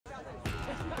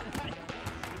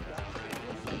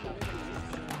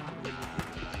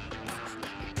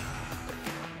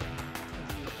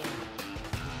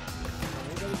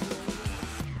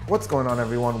What's going on,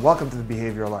 everyone? Welcome to the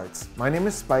Behavioral Arts. My name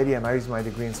is Spidey and I use my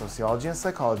degree in sociology and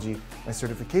psychology, my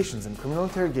certifications in criminal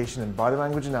interrogation and body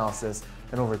language analysis,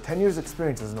 and over 10 years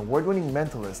experience as an award-winning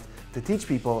mentalist to teach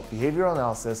people behavioral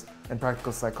analysis and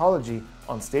practical psychology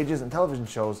on stages and television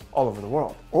shows all over the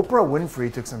world. Oprah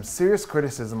Winfrey took some serious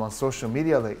criticism on social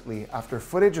media lately after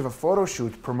footage of a photo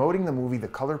shoot promoting the movie The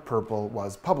Color Purple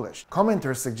was published.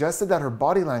 Commenters suggested that her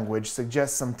body language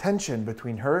suggests some tension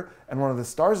between her and one of the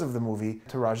stars of the movie,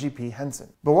 Taraji P.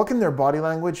 Henson. But what can their body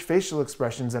language, facial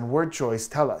expressions, and word choice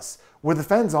tell us? Were the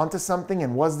fans onto something,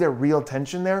 and was there real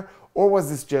tension there? Or was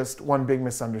this just one big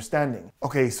misunderstanding?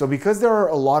 Okay, so because there are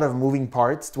a lot of moving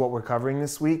parts to what we're covering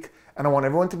this week, and I want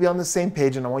everyone to be on the same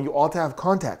page and I want you all to have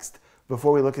context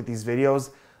before we look at these videos,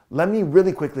 let me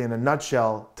really quickly, in a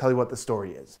nutshell, tell you what the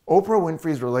story is. Oprah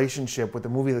Winfrey's relationship with the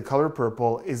movie The Color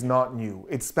Purple is not new.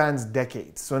 It spans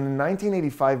decades. So in the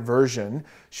 1985 version,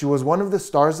 she was one of the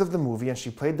stars of the movie and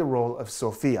she played the role of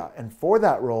Sophia. And for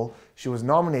that role, she was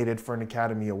nominated for an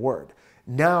Academy Award.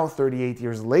 Now, 38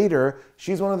 years later,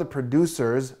 she's one of the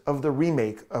producers of the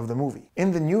remake of the movie.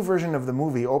 In the new version of the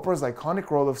movie, Oprah's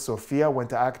iconic role of Sophia went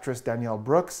to actress Danielle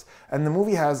Brooks, and the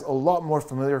movie has a lot more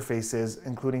familiar faces,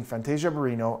 including Fantasia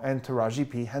Barrino and Taraji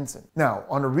P. Henson. Now,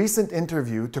 on a recent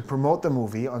interview to promote the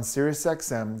movie on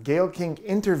SiriusXM, Gayle King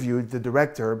interviewed the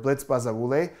director, Blitz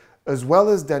Bazawule, as well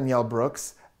as Danielle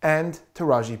Brooks and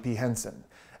Taraji P. Henson.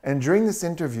 And during this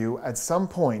interview, at some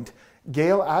point,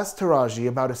 Gayle asked Taraji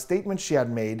about a statement she had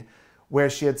made where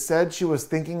she had said she was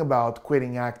thinking about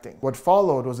quitting acting. What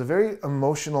followed was a very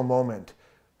emotional moment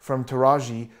from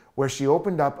Taraji where she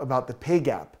opened up about the pay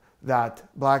gap that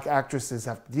Black actresses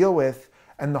have to deal with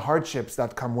and the hardships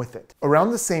that come with it.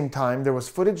 Around the same time, there was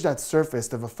footage that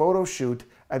surfaced of a photo shoot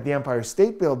at the Empire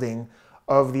State Building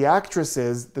of the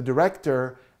actresses, the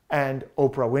director, and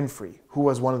Oprah Winfrey, who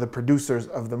was one of the producers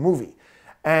of the movie.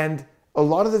 And a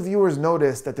lot of the viewers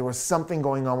noticed that there was something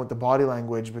going on with the body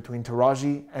language between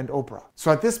Taraji and Oprah.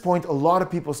 So at this point, a lot of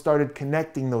people started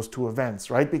connecting those two events,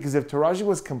 right? Because if Taraji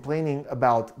was complaining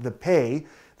about the pay,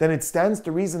 then it stands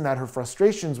to reason that her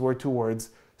frustrations were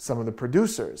towards some of the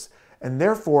producers. And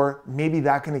therefore, maybe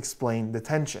that can explain the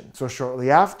tension. So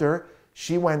shortly after,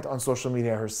 she went on social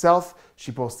media herself.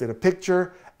 She posted a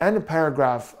picture and a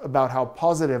paragraph about how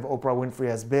positive Oprah Winfrey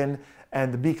has been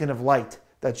and the beacon of light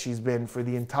that she's been for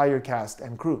the entire cast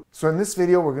and crew. So in this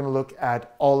video, we're gonna look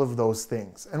at all of those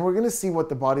things, and we're gonna see what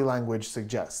the body language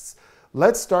suggests.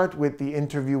 Let's start with the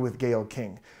interview with Gayle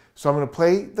King. So I'm gonna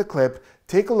play the clip,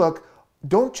 take a look.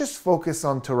 Don't just focus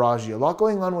on Taraji, a lot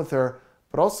going on with her,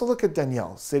 but also look at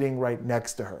Danielle sitting right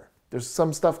next to her. There's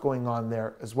some stuff going on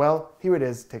there as well. Here it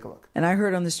is, take a look. And I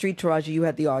heard on the street, Taraji, you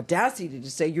had the audacity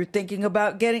to say you're thinking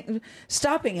about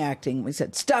stopping acting. We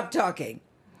said, stop talking.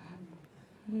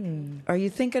 Are you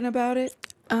thinking about it?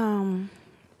 I'm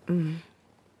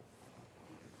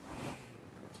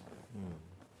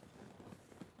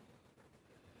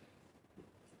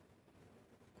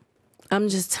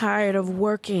just tired of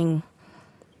working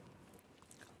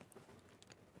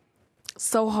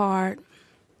so hard,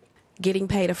 getting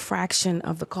paid a fraction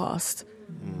of the cost.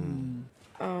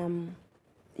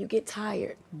 You get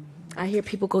tired. I hear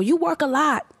people go, you work a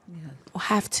lot. Well,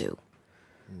 have to.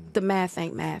 The math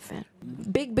ain't mathing.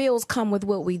 Big bills come with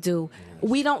what we do.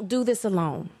 We don't do this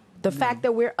alone. The fact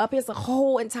that we're up, is a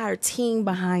whole entire team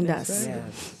behind us.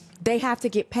 Yes. They have to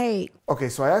get paid. Okay,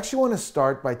 so I actually want to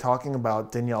start by talking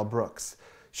about Danielle Brooks.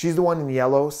 She's the one in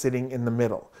yellow sitting in the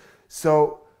middle.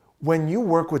 So when you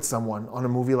work with someone on a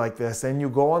movie like this and you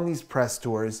go on these press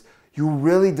tours, you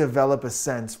really develop a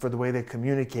sense for the way they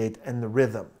communicate and the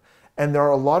rhythm. And there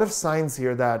are a lot of signs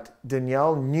here that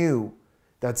Danielle knew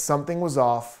that something was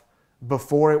off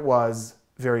before it was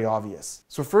very obvious.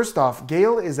 So first off,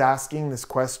 Gayle is asking this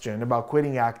question about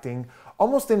quitting acting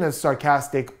almost in a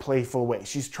sarcastic, playful way.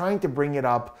 She's trying to bring it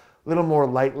up a little more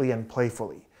lightly and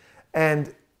playfully.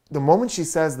 And the moment she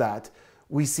says that,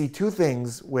 we see two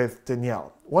things with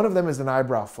Danielle. One of them is an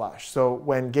eyebrow flash. So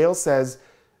when Gayle says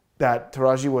that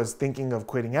Taraji was thinking of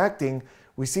quitting acting,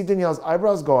 we see Danielle's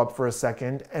eyebrows go up for a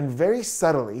second, and very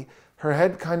subtly, her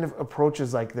head kind of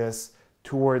approaches like this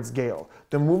towards Gayle.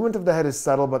 The movement of the head is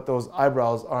subtle, but those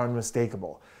eyebrows are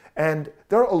unmistakable. And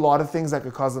there are a lot of things that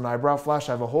could cause an eyebrow flash.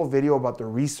 I have a whole video about the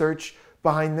research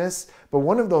behind this, but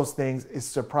one of those things is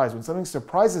surprise. When something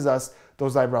surprises us,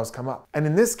 those eyebrows come up. And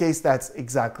in this case, that's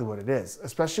exactly what it is.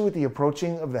 Especially with the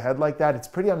approaching of the head like that, it's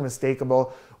pretty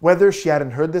unmistakable. Whether she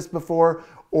hadn't heard this before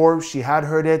or she had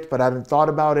heard it but hadn't thought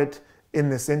about it in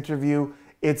this interview,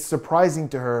 it's surprising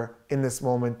to her in this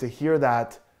moment to hear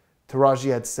that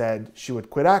Taraji had said she would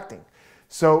quit acting.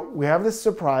 So we have this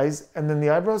surprise, and then the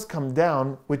eyebrows come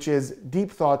down, which is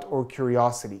deep thought or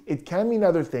curiosity. It can mean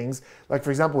other things, like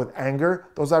for example with anger,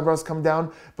 those eyebrows come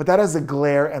down, but that has a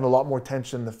glare and a lot more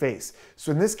tension in the face.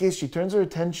 So in this case, she turns her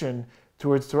attention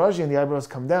towards Taraji and the eyebrows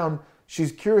come down.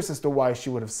 She's curious as to why she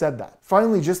would have said that.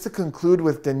 Finally, just to conclude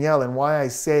with Danielle and why I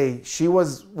say she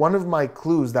was one of my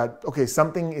clues that, okay,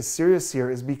 something is serious here,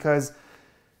 is because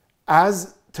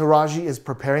as Taraji is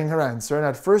preparing her answer, and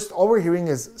at first all we're hearing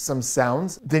is some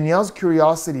sounds, Danielle's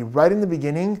curiosity right in the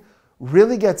beginning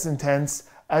really gets intense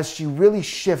as she really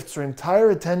shifts her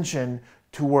entire attention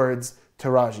towards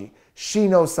Taraji. She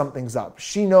knows something's up.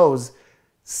 She knows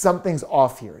something's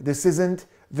off here. This isn't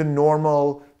the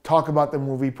normal talk about the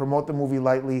movie, promote the movie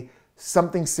lightly.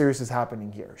 Something serious is happening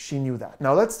here. She knew that.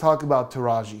 Now let's talk about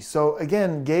Taraji. So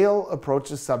again, Gayle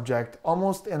approached the subject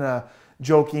almost in a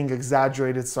joking,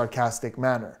 exaggerated, sarcastic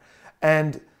manner.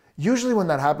 And usually when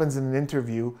that happens in an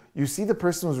interview, you see the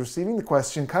person who's receiving the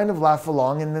question kind of laugh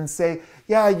along and then say,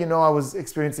 yeah, you know, I was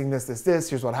experiencing this,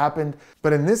 here's what happened.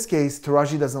 But in this case,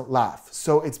 Taraji doesn't laugh.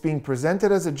 So it's being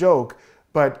presented as a joke,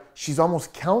 but she's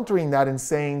almost countering that and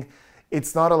saying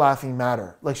it's not a laughing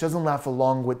matter. Like she doesn't laugh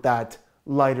along with that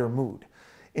lighter mood.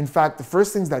 In fact, the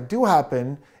first things that do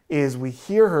happen is we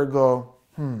hear her go,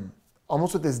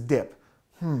 almost with this dip,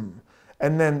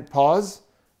 and then pause.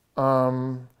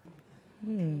 Are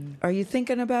you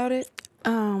thinking about it?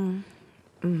 Now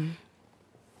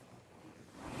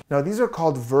these are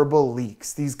called verbal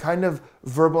leaks, these kind of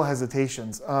verbal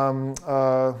hesitations.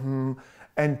 And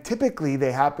typically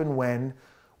they happen when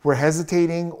we're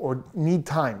hesitating or need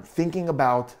time, thinking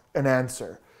about an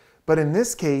answer. But in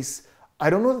this case, I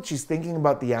don't know that she's thinking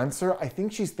about the answer. I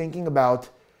think she's thinking about,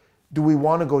 do we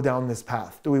want to go down this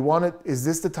path? Do we want to, is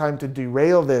this the time to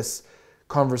derail this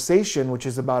conversation, which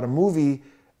is about a movie,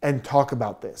 and talk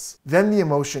about this? Then the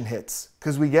emotion hits,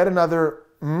 because we get another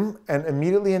and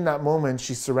immediately in that moment,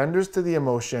 she surrenders to the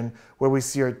emotion, where we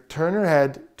see her turn her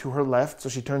head to her left, so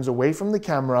she turns away from the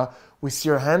camera. We see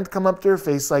her hand come up to her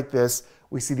face like this.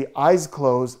 We see the eyes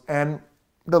close and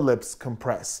the lips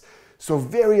compress. So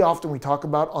very often we talk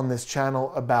about on this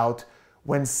channel about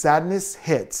when sadness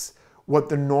hits, what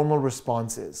the normal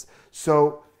response is.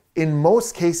 So in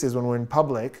most cases when we're in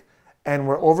public and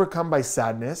we're overcome by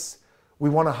sadness, we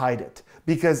want to hide it.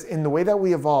 Because in the way that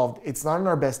we evolved, it's not in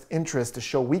our best interest to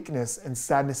show weakness, and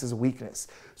sadness is a weakness.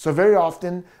 So very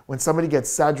often when somebody gets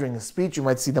sad during a speech, you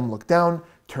might see them look down,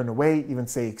 turn away, even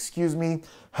say, excuse me,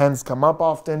 hands come up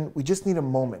often. We just need a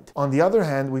moment. On the other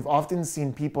hand, we've often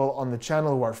seen people on the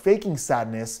channel who are faking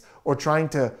sadness or trying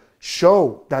to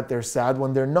show that they're sad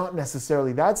when they're not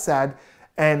necessarily that sad,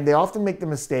 and they often make the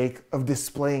mistake of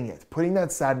displaying it, putting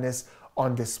that sadness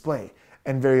on display.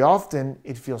 And very often,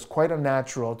 it feels quite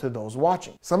unnatural to those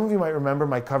watching. Some of you might remember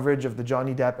my coverage of the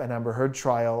Johnny Depp and Amber Heard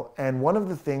trial, and one of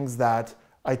the things that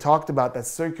I talked about that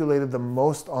circulated the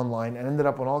most online and ended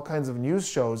up on all kinds of news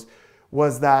shows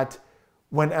was that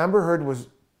when Amber Heard was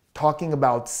talking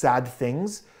about sad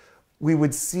things, we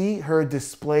would see her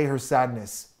display her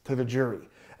sadness to the jury.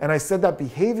 And I said that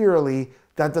behaviorally,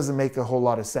 that doesn't make a whole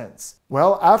lot of sense.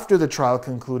 Well, after the trial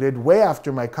concluded, way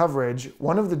after my coverage,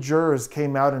 one of the jurors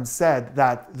came out and said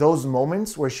that those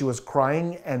moments where she was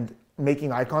crying and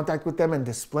making eye contact with them and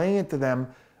displaying it to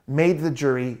them made the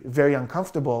jury very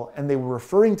uncomfortable, and they were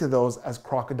referring to those as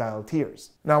crocodile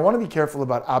tears. Now, I want to be careful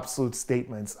about absolute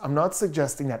statements. I'm not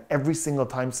suggesting that every single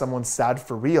time someone's sad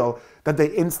for real, that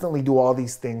they instantly do all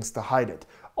these things to hide it.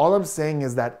 All I'm saying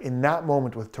is that in that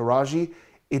moment with Taraji,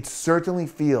 it certainly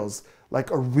feels like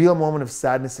a real moment of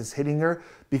sadness is hitting her,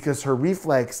 because her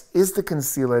reflex is to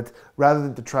conceal it rather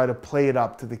than to try to play it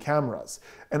up to the cameras.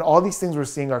 And all these things we're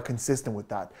seeing are consistent with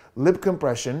that. Lip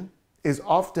compression is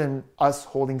often us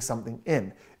holding something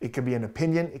in. It could be an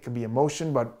opinion, it could be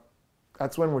emotion, but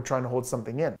that's when we're trying to hold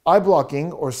something in. Eye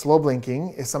blocking or slow blinking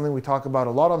is something we talk about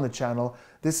a lot on the channel.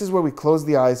 This is where we close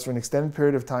the eyes for an extended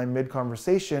period of time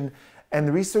mid-conversation, and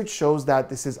the research shows that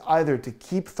this is either to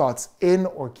keep thoughts in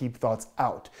or keep thoughts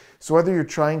out. So whether you're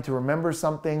trying to remember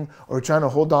something or trying to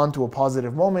hold on to a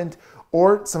positive moment,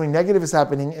 or something negative is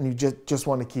happening and you just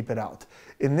want to keep it out.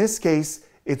 In this case,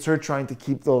 it's her trying to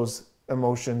keep those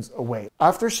emotions away.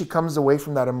 After she comes away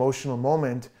from that emotional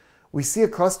moment, we see a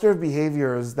cluster of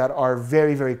behaviors that are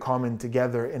very, very common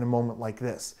together in a moment like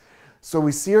this. So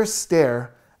we see her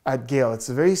stare at Gayle. It's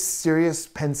a very serious,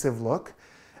 pensive look.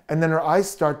 And then her eyes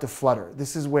start to flutter.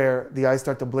 This is where the eyes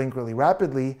start to blink really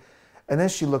rapidly. And then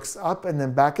she looks up and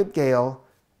then back at Gayle.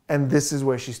 And this is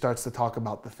where she starts to talk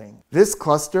about the thing. This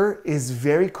cluster is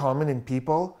very common in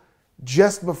people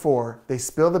just before they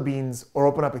spill the beans or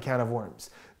open up a can of worms,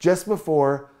 just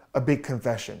before a big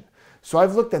confession. So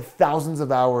I've looked at thousands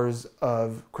of hours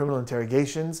of criminal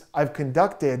interrogations. I've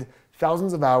conducted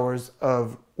thousands of hours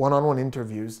of one-on-one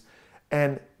interviews.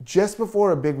 And just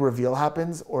before a big reveal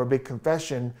happens or a big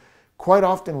confession, quite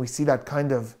often we see that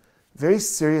kind of very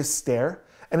serious stare.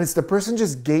 And it's the person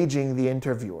just gauging the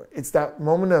interviewer. It's that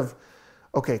moment of,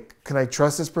 okay, can I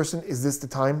trust this person? Is this the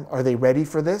time? Are they ready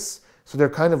for this? So they're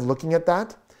kind of looking at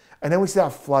that. And then we see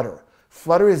that flutter.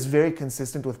 Flutter is very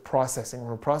consistent with processing. When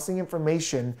we're processing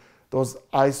information, those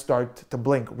eyes start to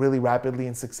blink really rapidly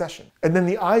in succession. And then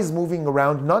the eyes moving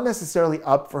around, not necessarily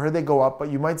up. For her, they go up,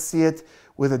 but you might see it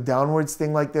with a downwards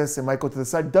thing like this. It might go to the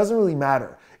side. Doesn't really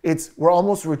matter. We're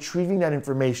almost retrieving that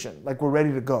information, like we're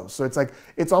ready to go. So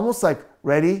it's almost like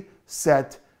ready,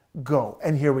 set, go.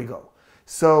 And here we go.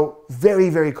 So very,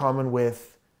 very common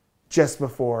with just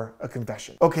before a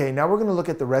confession. Okay, now we're gonna look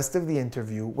at the rest of the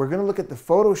interview. We're gonna look at the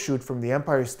photo shoot from the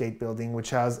Empire State Building,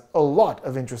 which has a lot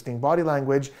of interesting body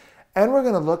language. And we're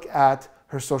gonna look at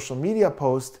her social media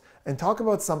post and talk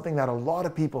about something that a lot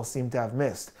of people seem to have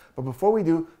missed. But before we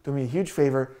do me a huge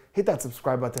favor, hit that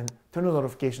subscribe button, turn the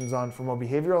notifications on for more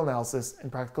behavioral analysis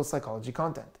and practical psychology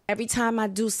content. Every time I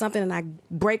do something and I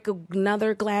break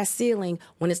another glass ceiling,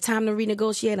 when it's time to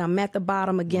renegotiate, I'm at the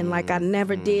bottom again like I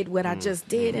never did what I just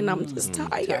did, and I'm just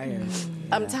tired.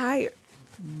 I'm tired.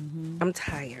 I'm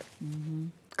tired.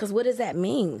 Because what does that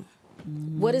mean?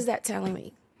 What is that telling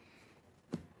me?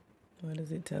 What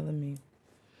is it telling me?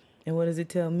 And what does it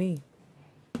tell me?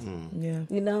 Yeah.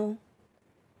 You know?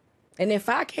 And if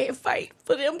I can't fight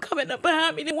for them coming up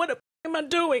behind me, then what the am I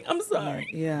doing? I'm sorry.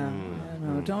 Yeah.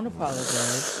 No, don't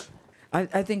apologize.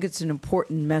 I think it's an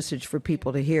important message for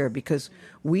people to hear because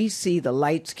we see the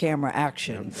lights, camera,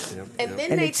 action. And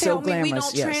then And they it's tell so me we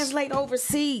glamorous, don't yes. translate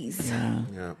overseas.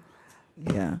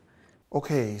 Yeah.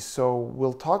 Okay, so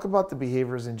we'll talk about the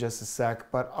behaviors in just a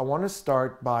sec, but I want to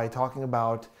start by talking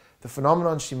about the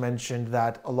phenomenon she mentioned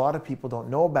that a lot of people don't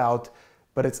know about,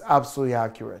 but it's absolutely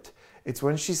accurate. It's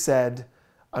when she said,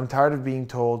 I'm tired of being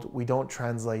told we don't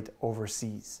translate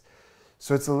overseas.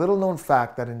 So it's a little known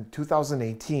fact that in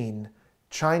 2018,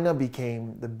 China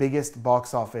became the biggest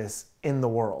box office in the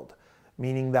world,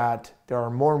 meaning that there are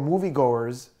more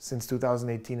moviegoers since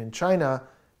 2018 in China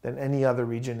than any other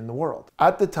region in the world.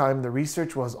 At the time, the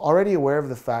research was already aware of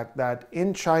the fact that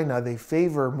in China, they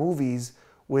favor movies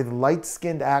with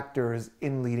light-skinned actors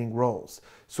in leading roles.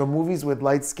 So movies with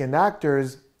light-skinned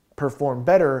actors perform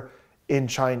better in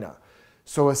China.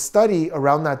 So a study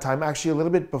around that time, actually a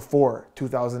little bit before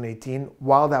 2018,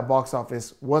 while that box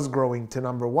office was growing to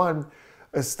 #1,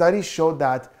 a study showed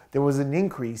that there was an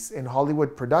increase in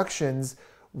Hollywood productions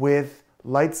with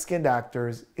light-skinned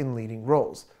actors in leading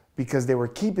roles because they were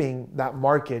keeping that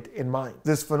market in mind.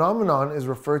 This phenomenon is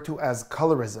referred to as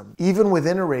colorism. Even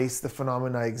within a race, the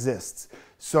phenomena exists.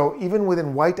 So even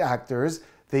within white actors,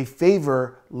 they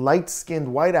favor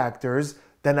light-skinned white actors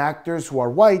than actors who are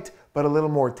white but a little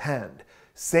more tanned.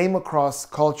 Same across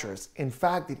cultures. In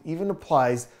fact, it even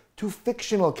applies to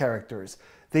fictional characters.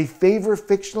 They favor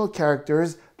fictional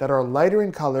characters that are lighter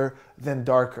in color than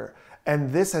darker.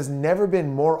 And this has never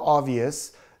been more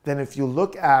obvious than if you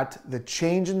look at the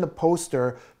change in the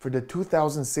poster for the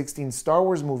 2016 Star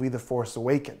Wars movie, The Force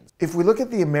Awakens. If we look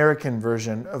at the American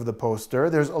version of the poster,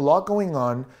 there's a lot going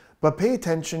on, but pay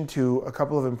attention to a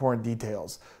couple of important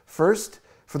details. First,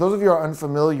 for those of you who are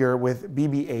unfamiliar with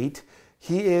BB-8,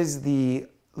 he is the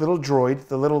little droid,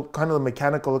 the little kind of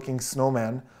mechanical looking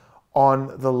snowman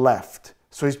on the left.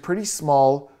 So he's pretty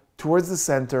small towards the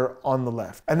center on the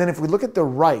left. And then if we look at the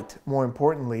right, more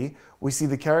importantly, we see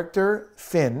the character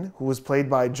Finn, who was played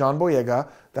by John Boyega.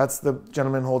 That's the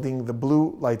gentleman holding the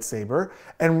blue lightsaber.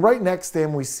 And right next to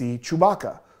him, we see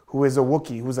Chewbacca, who is a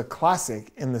Wookiee, who's a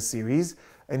classic in the series.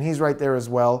 And he's right there as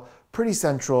well, pretty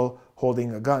central,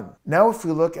 holding a gun. Now, if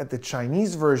we look at the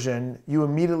Chinese version, you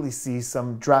immediately see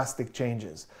some drastic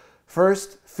changes.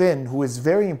 First, Finn, who is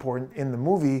very important in the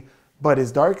movie, but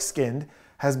is dark-skinned,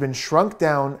 has been shrunk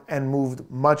down and moved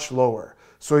much lower.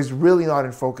 So he's really not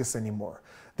in focus anymore.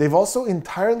 They've also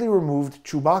entirely removed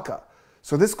Chewbacca.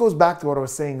 So this goes back to what I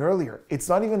was saying earlier. It's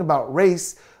not even about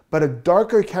race, but a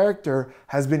darker character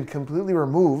has been completely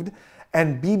removed.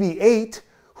 And BB-8,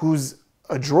 who's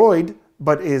a droid,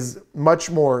 but is much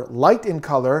more light in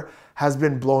color, has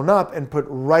been blown up and put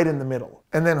right in the middle.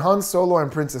 And then Han Solo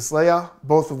and Princess Leia,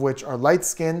 both of which are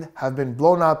light-skinned, have been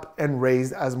blown up and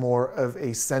raised as more of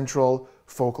a central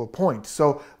focal point.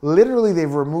 So literally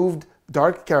they've removed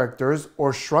dark characters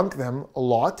or shrunk them a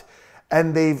lot,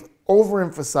 and they've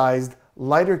overemphasized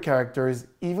lighter characters,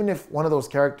 even if one of those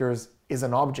characters is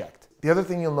an object. The other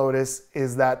thing you'll notice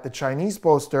is that the Chinese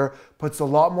poster puts a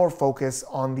lot more focus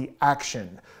on the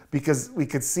action, because we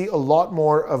could see a lot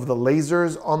more of the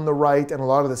lasers on the right and a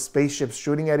lot of the spaceships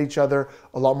shooting at each other,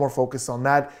 a lot more focus on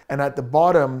that. And at the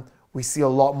bottom, we see a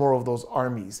lot more of those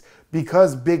armies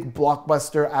because big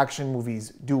blockbuster action movies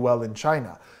do well in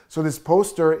China. So this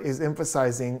poster is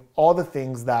emphasizing all the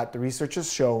things that the research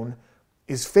has shown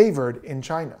is favored in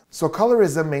China. So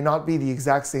colorism may not be the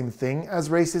exact same thing as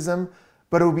racism,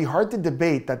 but it would be hard to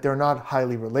debate that they're not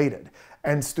highly related.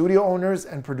 And studio owners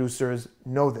and producers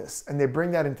know this, and they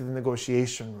bring that into the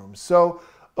negotiation room. So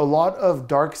a lot of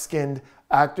dark-skinned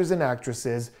actors and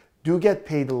actresses do get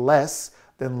paid less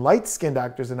than light-skinned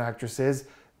actors and actresses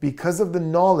because of the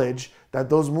knowledge that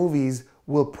those movies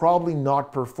will probably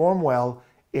not perform well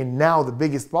in now the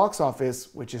biggest box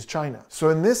office, which is China. So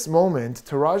in this moment,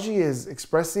 Taraji is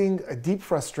expressing a deep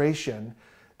frustration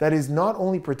that is not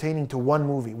only pertaining to one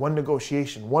movie, one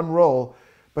negotiation, one role,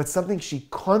 but something she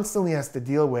constantly has to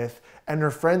deal with and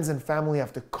her friends and family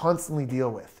have to constantly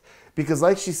deal with. Because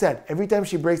like she said, every time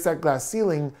she breaks that glass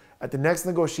ceiling, at the next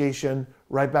negotiation,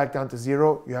 right back down to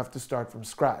zero, you have to start from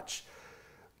scratch.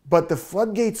 But the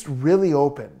floodgates really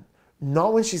open,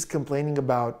 not when she's complaining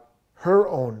about her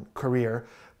own career,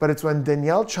 but it's when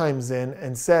Danielle chimes in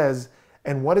and says,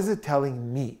 and what is it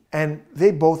telling me? And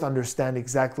they both understand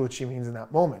exactly what she means in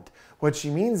that moment. What she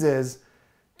means is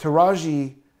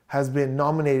Taraji has been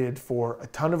nominated for a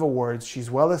ton of awards.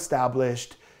 She's well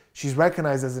established. She's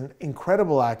recognized as an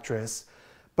incredible actress,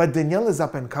 but Danielle is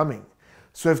up and coming.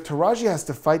 So if Taraji has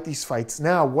to fight these fights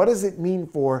now, what does it mean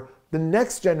for the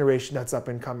next generation that's up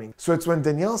and coming? So it's when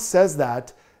Danielle says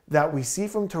that we see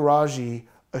from Taraji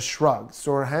a shrug.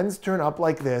 So her hands turn up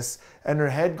like this and her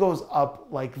head goes up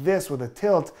like this with a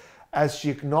tilt as she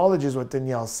acknowledges what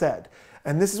Danielle said.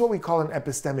 And this is what we call an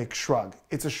epistemic shrug.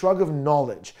 It's a shrug of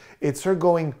knowledge. It's her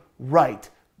going, right,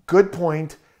 good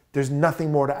point, there's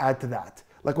nothing more to add to that.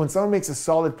 Like when someone makes a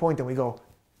solid point and we go,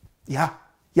 yeah,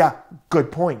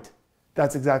 good point.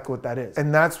 That's exactly what that is.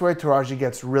 And that's where Taraji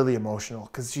gets really emotional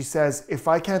because she says, if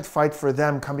I can't fight for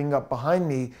them coming up behind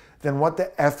me, then what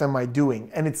the F am I doing?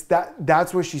 And it's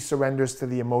that's where she surrenders to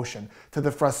the emotion, to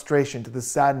the frustration, to the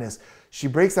sadness. She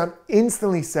breaks down,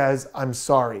 instantly says, I'm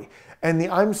sorry. And the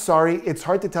I'm sorry, it's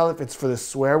hard to tell if it's for the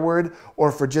swear word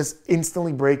or for just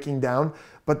instantly breaking down,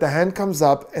 but the hand comes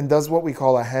up and does what we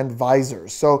call a hand visor.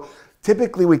 So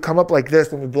typically we come up like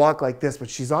this when we block like this, but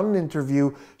she's on an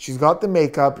interview, she's got the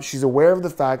makeup, she's aware of the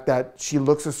fact that she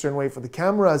looks a certain way for the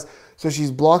cameras, so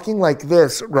she's blocking like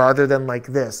this rather than like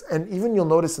this. And even you'll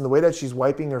notice in the way that she's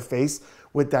wiping her face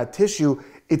with that tissue,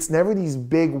 it's never these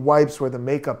big wipes where the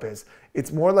makeup is.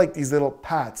 It's more like these little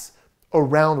pats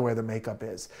around where the makeup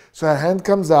is. So that hand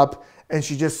comes up and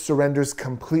she just surrenders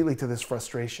completely to this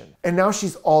frustration. And now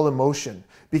she's all emotion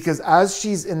because as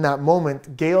she's in that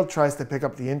moment, Gayle tries to pick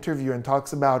up the interview and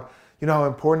talks about, you know, how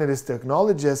important it is to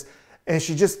acknowledge this. And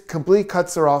she just completely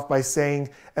cuts her off by saying,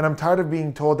 and I'm tired of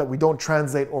being told that we don't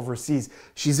translate overseas.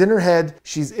 She's in her head,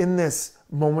 she's in this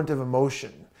moment of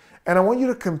emotion. And I want you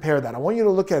to compare that. I want you to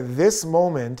look at this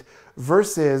moment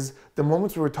versus the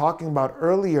moments we were talking about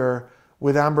earlier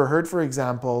with Amber Heard, for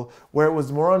example, where it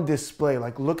was more on display.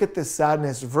 Like, look at this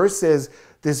sadness versus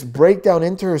this breakdown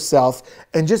into herself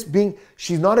and just being,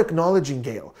 she's not acknowledging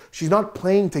Gayle. She's not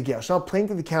playing to Gayle. She's not playing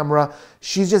to the camera.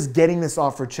 She's just getting this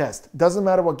off her chest. Doesn't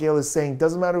matter what Gayle is saying.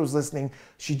 Doesn't matter who's listening.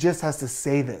 She just has to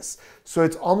say this. So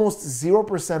it's almost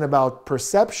 0% about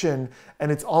perception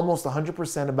and it's almost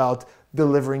 100% about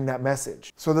delivering that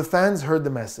message. So the fans heard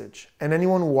the message and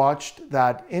anyone who watched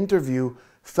that interview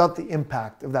felt the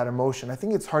impact of that emotion. I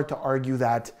think it's hard to argue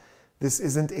that this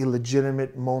isn't a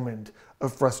legitimate moment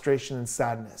of frustration and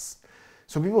sadness.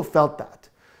 So people felt that.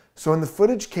 So when the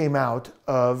footage came out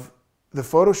of the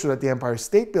photo shoot at the Empire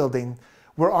State Building,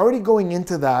 we're already going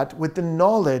into that with the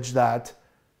knowledge that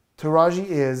Taraji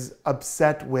is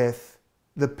upset with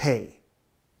the pay,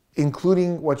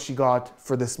 including what she got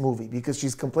for this movie, because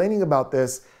she's complaining about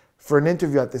this for an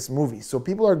interview at this movie. So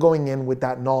people are going in with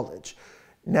that knowledge.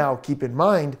 Now, keep in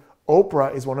mind,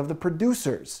 Oprah is one of the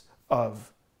producers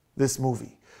of this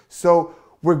movie. So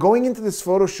we're going into this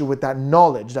photo shoot with that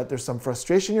knowledge that there's some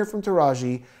frustration here from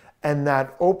Taraji and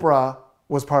that Oprah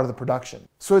was part of the production.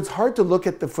 So it's hard to look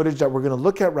at the footage that we're going to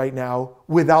look at right now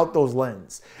without those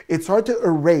lenses. It's hard to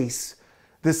erase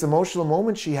this emotional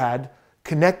moment she had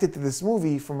connected to this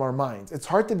movie from our minds. It's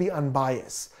hard to be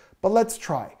unbiased, but let's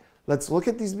try. Let's look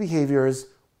at these behaviors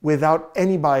without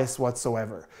any bias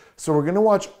whatsoever. So we're going to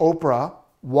watch Oprah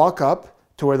walk up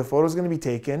to where the photo is going to be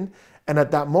taken. And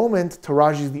at that moment,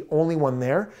 Taraji is the only one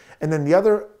there. And then the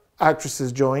other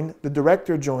actresses join, the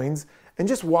director joins, and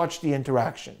just watch the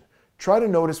interaction. Try to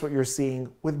notice what you're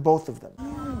seeing with both of them.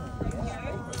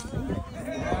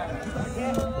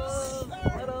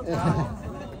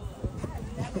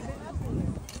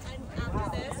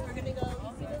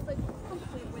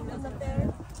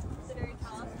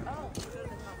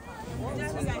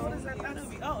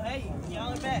 Oh, hey,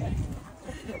 y'all are back.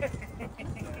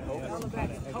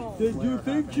 Did you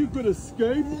think you could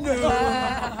escape? No.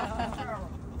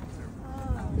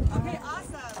 Okay,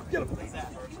 awesome. Get him.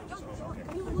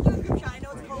 We'll do a group shot. I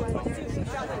know it's cold. We'll do a group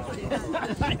shot.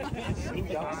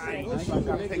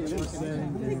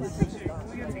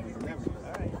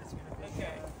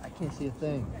 I can't see a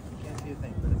thing.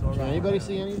 Can anybody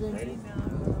see anything?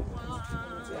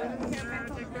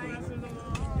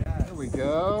 There we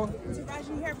go.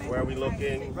 Where are we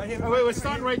looking? Right here. Oh, wait, we're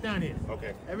starting right down here.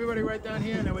 Okay. Everybody right down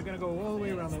here, and then we're going to go all the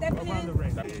way around the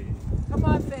ring. Come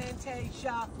on,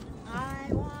 Fantasia. I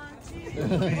want to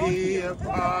Be a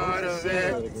part of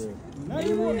it.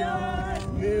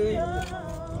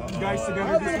 You guys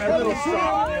together, just a little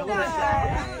strong. A little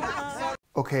strong.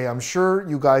 Okay, I'm sure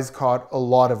you guys caught a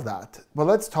lot of that, but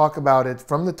let's talk about it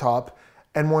from the top,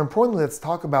 and more importantly, let's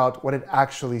talk about what it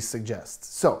actually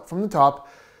suggests. So, from the top,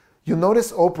 you'll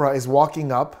notice Oprah is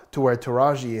walking up to where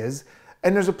Taraji is,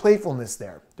 and there's a playfulness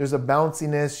there. There's a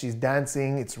bounciness, she's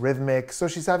dancing, it's rhythmic, so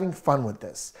she's having fun with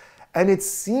this. And it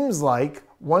seems like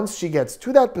once she gets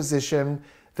to that position,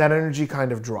 that energy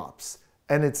kind of drops.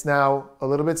 And it's now a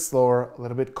little bit slower, a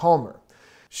little bit calmer.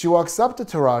 She walks up to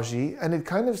Taraji, and it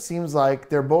kind of seems like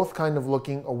they're both kind of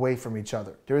looking away from each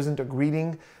other. There isn't a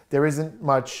greeting, there isn't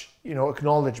much,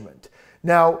 acknowledgement.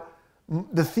 Now,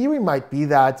 the theory might be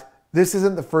that this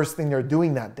isn't the first thing they're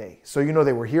doing that day. So,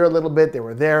 they were here a little bit, they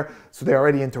were there, so they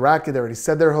already interacted, they already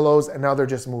said their hellos, and now they're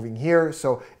just moving here.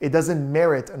 So it doesn't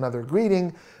merit another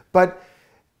greeting, but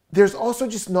there's also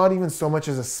just not even so much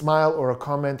as a smile or a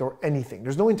comment or anything.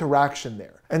 There's no interaction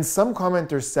there. And some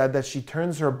commenters said that she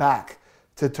turns her back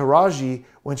to Taraji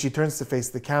when she turns to face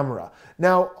the camera.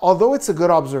 Now, although it's a good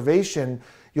observation,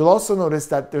 you'll also notice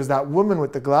that there's that woman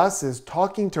with the glasses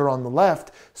talking to her on the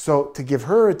left. So to give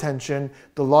her attention,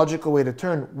 the logical way to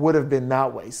turn would have been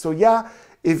that way. So yeah,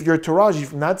 if you're Taraji,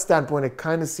 from that standpoint, it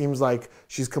kind of seems like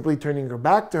she's completely turning her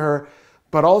back to her,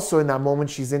 but also in that moment,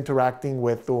 she's interacting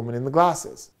with the woman in the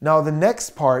glasses. Now, the next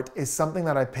part is something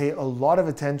that I pay a lot of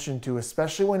attention to,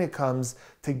 especially when it comes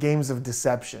to games of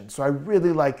deception. So I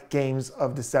really like games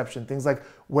of deception, things like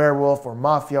Werewolf or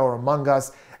Mafia or Among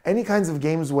Us, any kinds of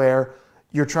games where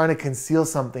you're trying to conceal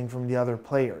something from the other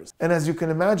players. And as you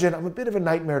can imagine, I'm a bit of a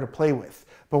nightmare to play with.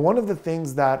 But one of the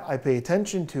things that I pay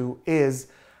attention to is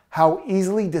how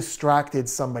easily distracted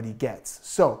somebody gets.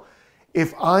 So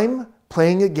if I'm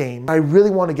playing a game, I really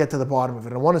want to get to the bottom of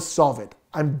it. I want to solve it.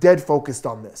 I'm dead focused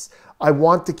on this. I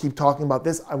want to keep talking about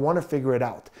this. I want to figure it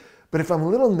out. But if I'm a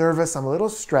little nervous, I'm a little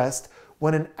stressed,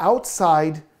 when an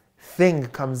outside thing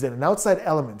comes in, an outside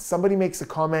element, somebody makes a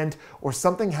comment or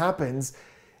something happens,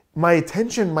 my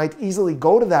attention might easily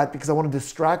go to that because I want to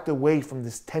distract away from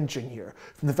this tension here,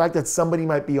 from the fact that somebody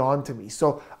might be on to me.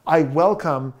 So I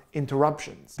welcome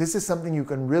interruptions. This is something you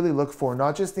can really look for,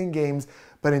 not just in games,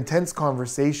 but intense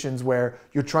conversations where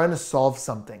you're trying to solve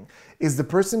something. Is the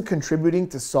person contributing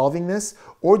to solving this,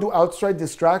 or do outside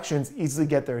distractions easily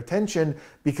get their attention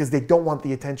because they don't want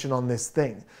the attention on this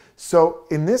thing? So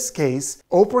in this case,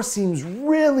 Oprah seems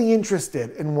really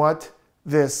interested in what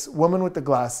this woman with the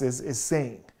glasses is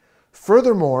saying.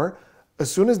 Furthermore,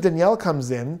 as soon as Danielle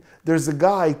comes in, there's a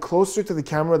guy closer to the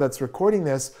camera that's recording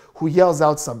this who yells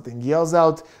out something. He yells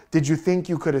out, "Did you think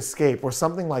you could escape?" or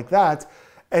something like that.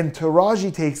 And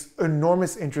Taraji takes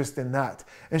enormous interest in that.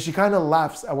 And she kind of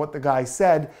laughs at what the guy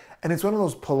said, and it's one of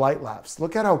those polite laughs.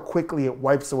 Look at how quickly it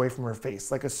wipes away from her face,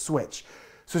 like a switch.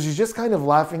 So she's just kind of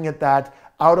laughing at that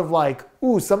out of like,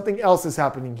 ooh, something else is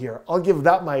happening here. I'll give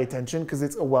that my attention because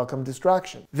it's a welcome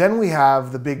distraction. Then we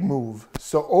have the big move.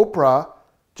 So Oprah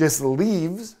just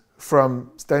leaves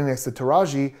from standing next to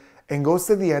Taraji and goes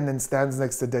to the end and stands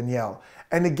next to Danielle.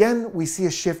 And again, we see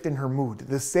a shift in her mood.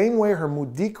 The same way her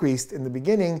mood decreased in the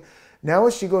beginning, now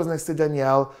as she goes next to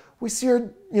Danielle, we see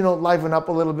her, liven up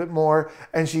a little bit more,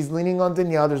 and she's leaning on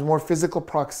Danielle. There's more physical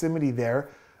proximity there.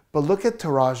 But look at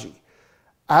Taraji.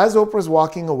 As Oprah's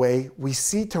walking away, we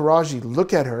see Taraji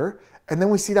look at her, and then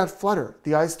we see that flutter.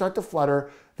 The eyes start to flutter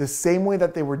the same way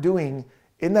that they were doing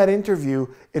in that interview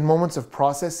in moments of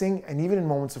processing and even in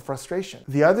moments of frustration.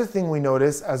 The other thing we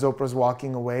notice as Oprah's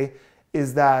walking away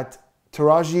is that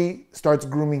Taraji starts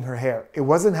grooming her hair. It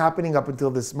wasn't happening up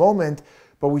until this moment,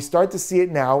 but we start to see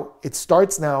it now. It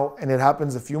starts now, and it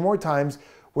happens a few more times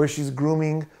where she's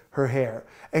grooming her hair.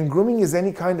 And grooming is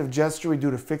any kind of gesture we do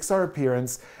to fix our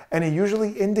appearance, and it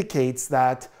usually indicates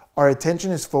that our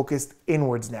attention is focused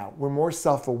inwards now. We're more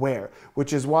self-aware,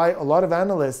 which is why a lot of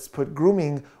analysts put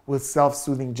grooming with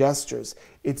self-soothing gestures.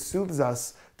 It soothes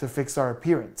us to fix our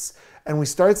appearance. And we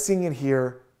start seeing it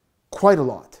here quite a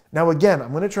lot. Now again,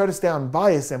 I'm going to try to stay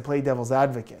unbiased and play devil's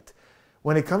advocate.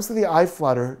 When it comes to the eye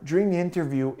flutter, during the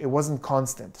interview, it wasn't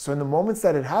constant. So in the moments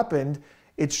that it happened,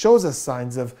 it shows us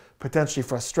signs of potentially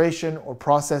frustration or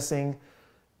processing.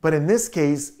 But in this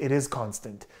case, it is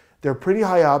constant. They're pretty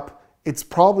high up. It's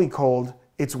probably cold.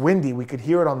 It's windy. We could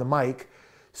hear it on the mic.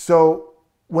 So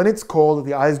when it's cold,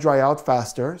 the eyes dry out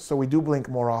faster. So we do blink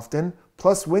more often.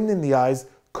 Plus wind in the eyes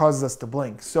causes us to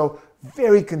blink. So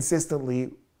very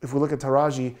consistently, if we look at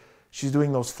Taraji, she's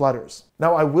doing those flutters.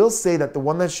 Now, I will say that the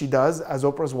one that she does as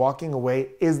Oprah's walking away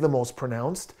is the most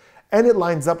pronounced. And it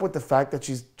lines up with the fact that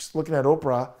she's just looking at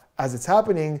Oprah as it's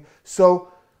happening.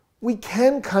 So we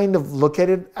can kind of look at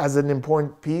it as an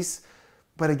important piece.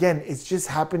 But again, it's just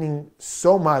happening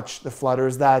so much, the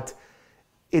flutters, that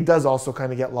it does also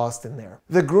kind of get lost in there.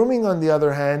 The grooming, on the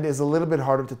other hand, is a little bit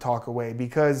harder to talk away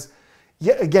because,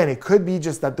 yeah, again, it could be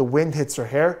just that the wind hits her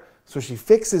hair, so she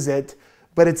fixes it.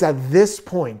 But it's at this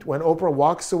point, when Oprah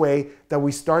walks away, that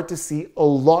we start to see a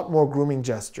lot more grooming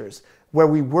gestures, where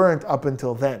we weren't up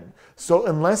until then. So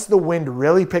unless the wind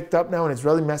really picked up now and it's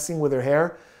really messing with her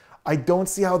hair, I don't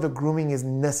see how the grooming is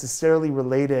necessarily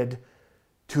related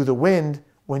to the wind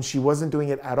when she wasn't doing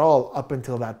it at all up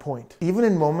until that point. Even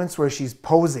in moments where she's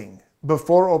posing,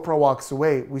 before Oprah walks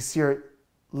away, we see her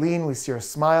lean, we see her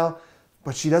smile,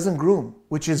 but she doesn't groom,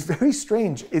 which is very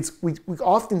strange. We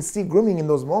often see grooming in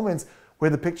those moments where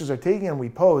the pictures are taken and we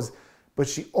pose, but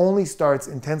she only starts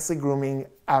intensely grooming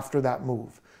after that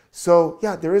move. So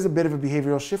yeah, there is a bit of a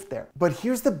behavioral shift there. But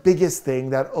here's the biggest thing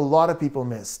that a lot of people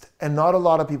missed and not a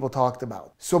lot of people talked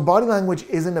about. So body language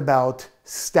isn't about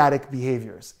static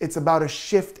behaviors. It's about a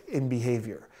shift in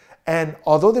behavior. And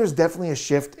although there's definitely a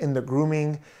shift in the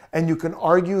grooming, and you can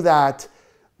argue that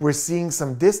we're seeing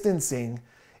some distancing,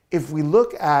 if we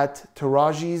look at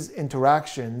Taraji's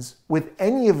interactions with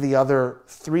any of the other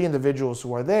three individuals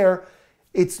who are there,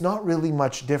 it's not really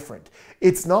much different.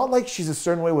 It's not like she's a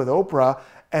certain way with Oprah,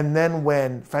 and then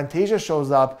when Fantasia shows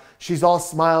up, she's all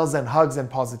smiles and hugs and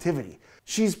positivity.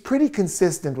 She's pretty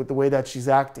consistent with the way that she's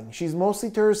acting. She's mostly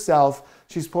to herself.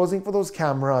 She's posing for those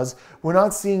cameras. We're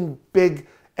not seeing big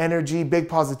energy, big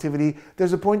positivity.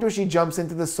 There's a point where she jumps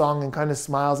into the song and kind of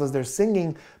smiles as they're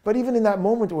singing, but even in that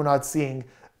moment, we're not seeing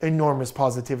enormous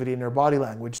positivity in her body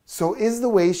language. So is the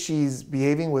way she's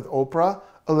behaving with Oprah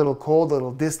a little cold, a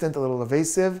little distant, a little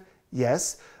evasive?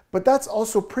 Yes. But that's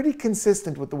also pretty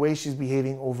consistent with the way she's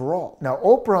behaving overall. Now,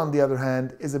 Oprah, on the other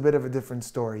hand, is a bit of a different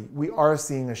story. We are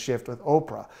seeing a shift with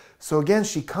Oprah. So again,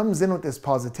 she comes in with this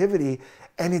positivity,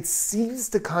 and it seems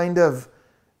to kind of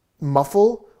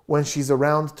muffle when she's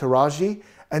around Taraji.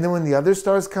 And then when the other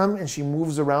stars come and she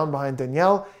moves around behind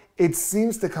Danielle, it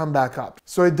seems to come back up.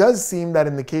 So it does seem that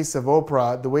in the case of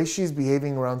Oprah, the way she's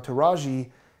behaving around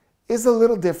Taraji is a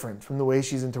little different from the way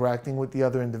she's interacting with the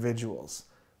other individuals.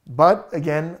 But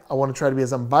again, I want to try to be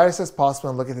as unbiased as possible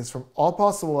and look at this from all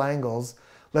possible angles.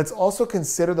 Let's also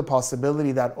consider the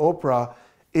possibility that Oprah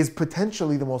is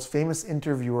potentially the most famous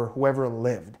interviewer who ever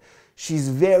lived. She's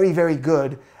very, very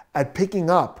good at picking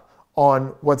up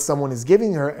on what someone is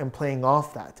giving her and playing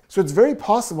off that. So it's very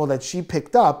possible that she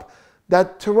picked up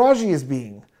that Taraji is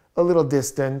being a little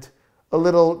distant, a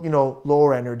little,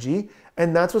 lower energy,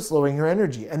 and that's what's lowering her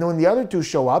energy. And then when the other two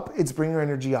show up, it's bringing her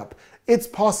energy up. It's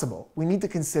possible. We need to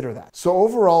consider that. So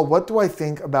overall, what do I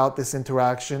think about this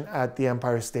interaction at the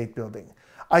Empire State Building?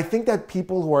 I think that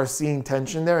people who are seeing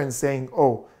tension there and saying,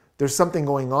 oh, there's something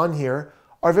going on here,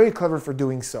 are very clever for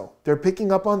doing so. They're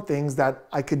picking up on things that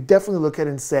I could definitely look at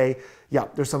and say, yeah,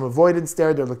 there's some avoidance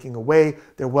there. They're looking away.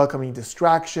 They're welcoming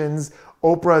distractions.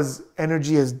 Oprah's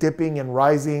energy is dipping and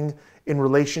rising in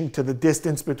relation to the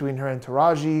distance between her and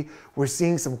Taraji. We're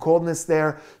seeing some coldness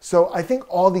there. So I think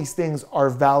all these things are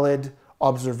valid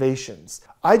observations.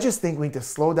 I just think we need to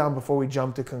slow down before we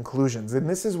jump to conclusions. And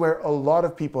this is where a lot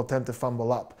of people tend to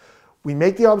fumble up. We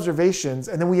make the observations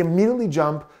and then we immediately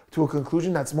jump to a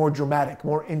conclusion that's more dramatic,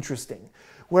 more interesting.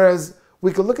 Whereas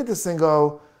we could look at this and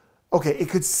go, okay, it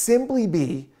could simply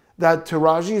be that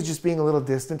Taraji is just being a little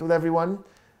distant with everyone,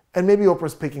 and maybe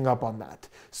Oprah's picking up on that.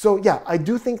 So yeah, I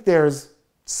do think there's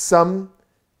some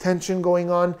tension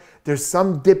going on. There's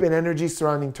some dip in energy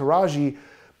surrounding Taraji,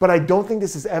 but I don't think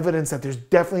this is evidence that there's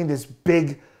definitely this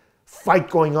big fight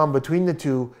going on between the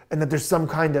two and that there's some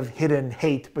kind of hidden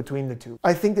hate between the two.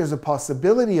 I think there's a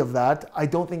possibility of that. I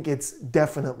don't think it's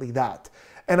definitely that.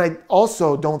 And I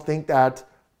also don't think that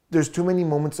there's too many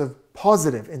moments of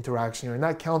positive interaction here, and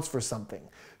that counts for something.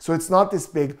 So it's not this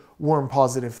big warm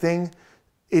positive thing.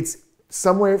 It's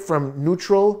somewhere from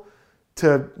neutral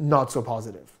to not so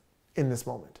positive in this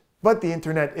moment. But the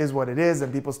internet is what it is,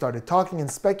 and people started talking and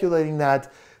speculating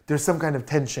that there's some kind of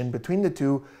tension between the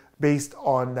two based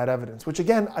on that evidence, which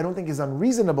again, I don't think is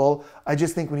unreasonable. I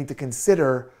just think we need to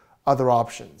consider other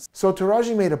options. So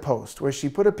Taraji made a post where she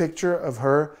put a picture of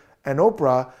her and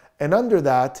Oprah, and under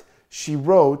that, she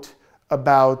wrote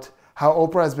about how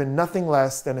Oprah has been nothing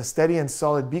less than a steady and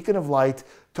solid beacon of light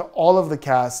to all of the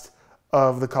cast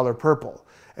of The Color Purple.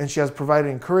 And she has provided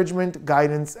encouragement,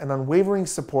 guidance, and unwavering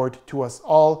support to us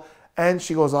all, and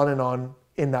she goes on and on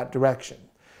in that direction.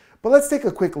 But let's take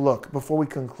a quick look before we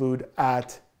conclude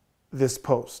at this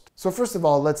post. So first of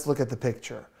all, let's look at the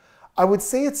picture. I would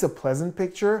say it's a pleasant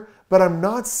picture, but I'm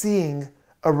not seeing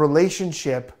a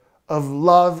relationship of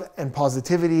love and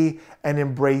positivity and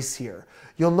embrace here.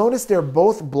 You'll notice they're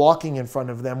both blocking in front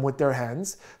of them with their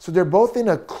hands. So they're both in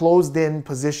a closed in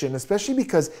position, especially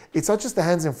because it's not just the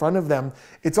hands in front of them,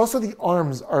 it's also the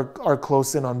arms are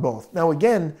close in on both. Now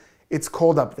again, it's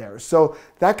cold up there. So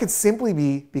that could simply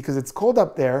be because it's cold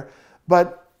up there,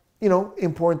 but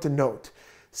important to note.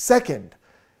 Second,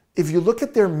 if you look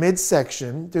at their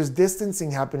midsection, there's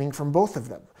distancing happening from both of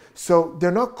them. So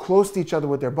they're not close to each other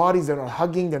with their bodies, they're not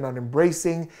hugging, they're not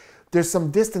embracing. There's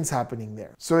some distance happening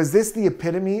there. So is this the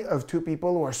epitome of two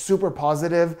people who are super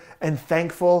positive and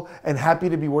thankful and happy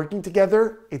to be working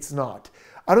together? It's not.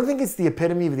 I don't think it's the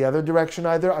epitome of the other direction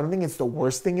either. I don't think it's the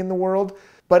worst thing in the world.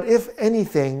 But if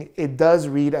anything, it does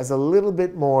read as a little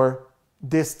bit more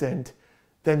distant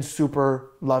than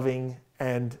super loving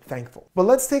and thankful. But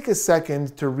let's take a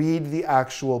second to read the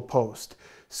actual post.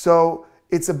 So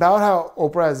it's about how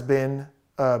Oprah has been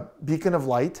a beacon of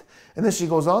light. And then she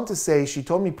goes on to say, she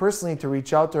told me personally to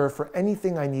reach out to her for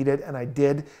anything I needed, and I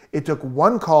did. It took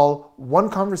one call, one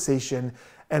conversation,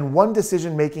 and one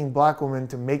decision-making Black woman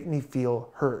to make me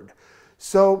feel heard.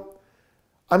 So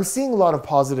I'm seeing a lot of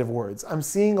positive words. I'm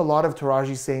seeing a lot of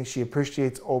Taraji saying she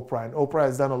appreciates Oprah, and Oprah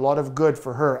has done a lot of good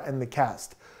for her and the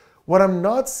cast. What I'm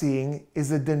not seeing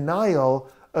is a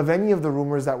denial of any of the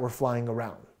rumors that were flying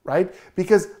around, right?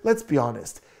 Because let's be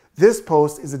honest, this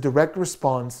post is a direct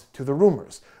response to the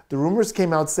rumors. The rumors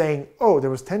came out saying, oh, there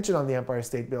was tension on the Empire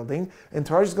State Building, and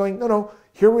Taraji's going, no,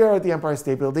 here we are at the Empire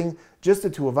State Building, just the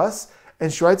two of us,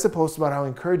 and she writes a post about how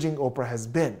encouraging Oprah has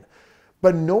been.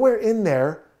 But nowhere in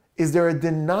there is there a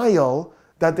denial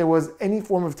that there was any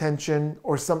form of tension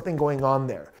or something going on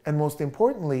there. And most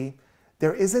importantly,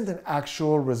 there isn't an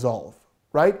actual resolve,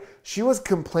 right? She was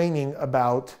complaining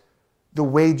about the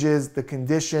wages, the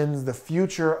conditions, the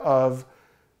future of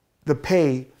the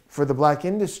pay for the Black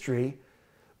industry.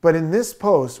 But in this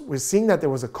post, we're seeing that there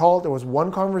was a call, there was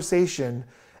one conversation,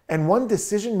 and one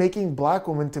decision-making Black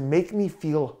woman to make me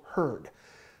feel heard.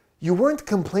 You weren't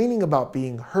complaining about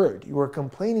being heard. You were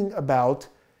complaining about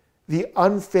the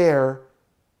unfair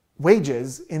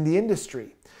wages in the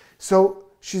industry. So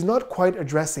she's not quite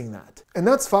addressing that. And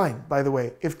that's fine, by the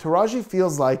way. If Taraji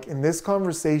feels like in this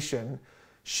conversation,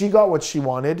 she got what she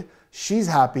wanted, she's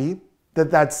happy,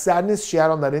 that sadness she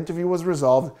had on that interview was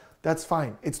resolved, that's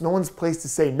fine. It's no one's place to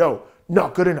say, no,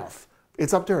 not good enough.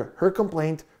 It's up to her. Her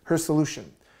complaint, her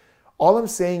solution. All I'm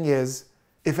saying is,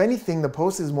 if anything, the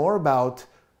post is more about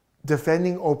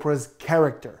defending Oprah's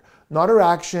character. Not her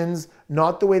actions,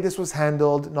 not the way this was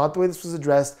handled, not the way this was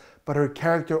addressed, but her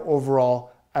character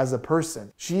overall as a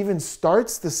person. She even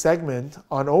starts the segment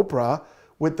on Oprah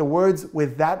with the words,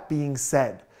 with that being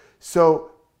said.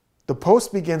 So the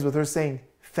post begins with her saying,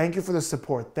 thank you for the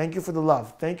support, thank you for the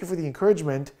love, thank you for the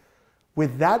encouragement.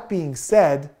 With that being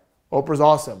said, Oprah's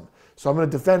awesome. So I'm going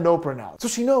to defend Oprah now. So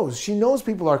she knows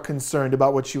people are concerned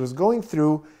about what she was going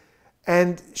through,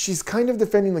 and she's kind of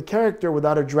defending the character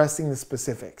without addressing the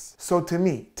specifics. So to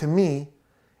me,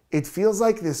 it feels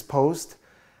like this post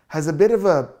has a bit of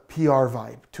a PR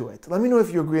vibe to it. Let me know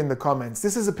if you agree in the comments.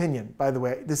 This is opinion, by the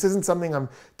way. This isn't something I'm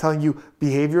telling you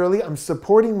behaviorally. I'm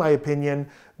supporting my opinion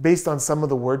based on some of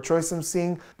the word choice I'm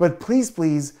seeing. But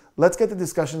please, let's get the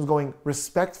discussions going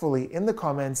respectfully in the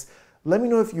comments. Let me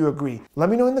know if you agree. Let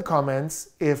me know in the comments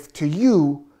if to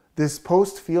you this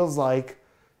post feels like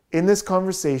in this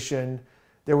conversation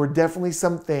there were definitely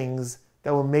some things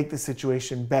that will make the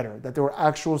situation better, that there were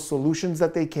actual solutions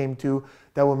that they came to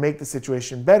that will make the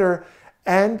situation better.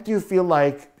 And do you feel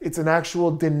like it's an actual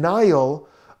denial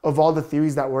of all the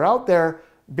theories that were out there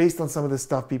based on some of the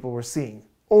stuff people were seeing?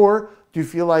 Or do you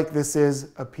feel like this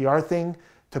is a PR thing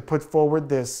to put forward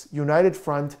this united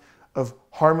front of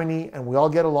harmony and we all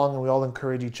get along and we all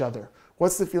encourage each other?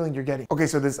 What's the feeling you're getting? Okay,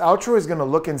 so this outro is gonna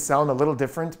look and sound a little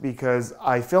different because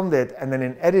I filmed it and then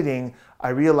in editing, I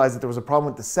realized that there was a problem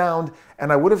with the sound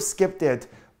and I would have skipped it,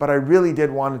 but I really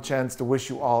did want a chance to wish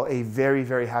you all a very,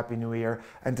 very happy new year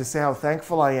and to say how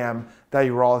thankful I am that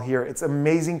you're all here. It's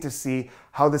amazing to see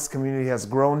how this community has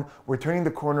grown. We're turning the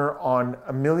corner on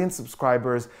 1 million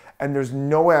subscribers, and there's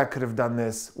no way I could have done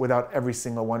this without every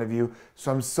single one of you.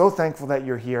 So I'm so thankful that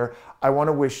you're here. I want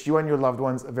to wish you and your loved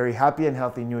ones a very happy and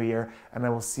healthy new year, and I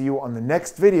will see you on the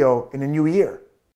next video in a new year.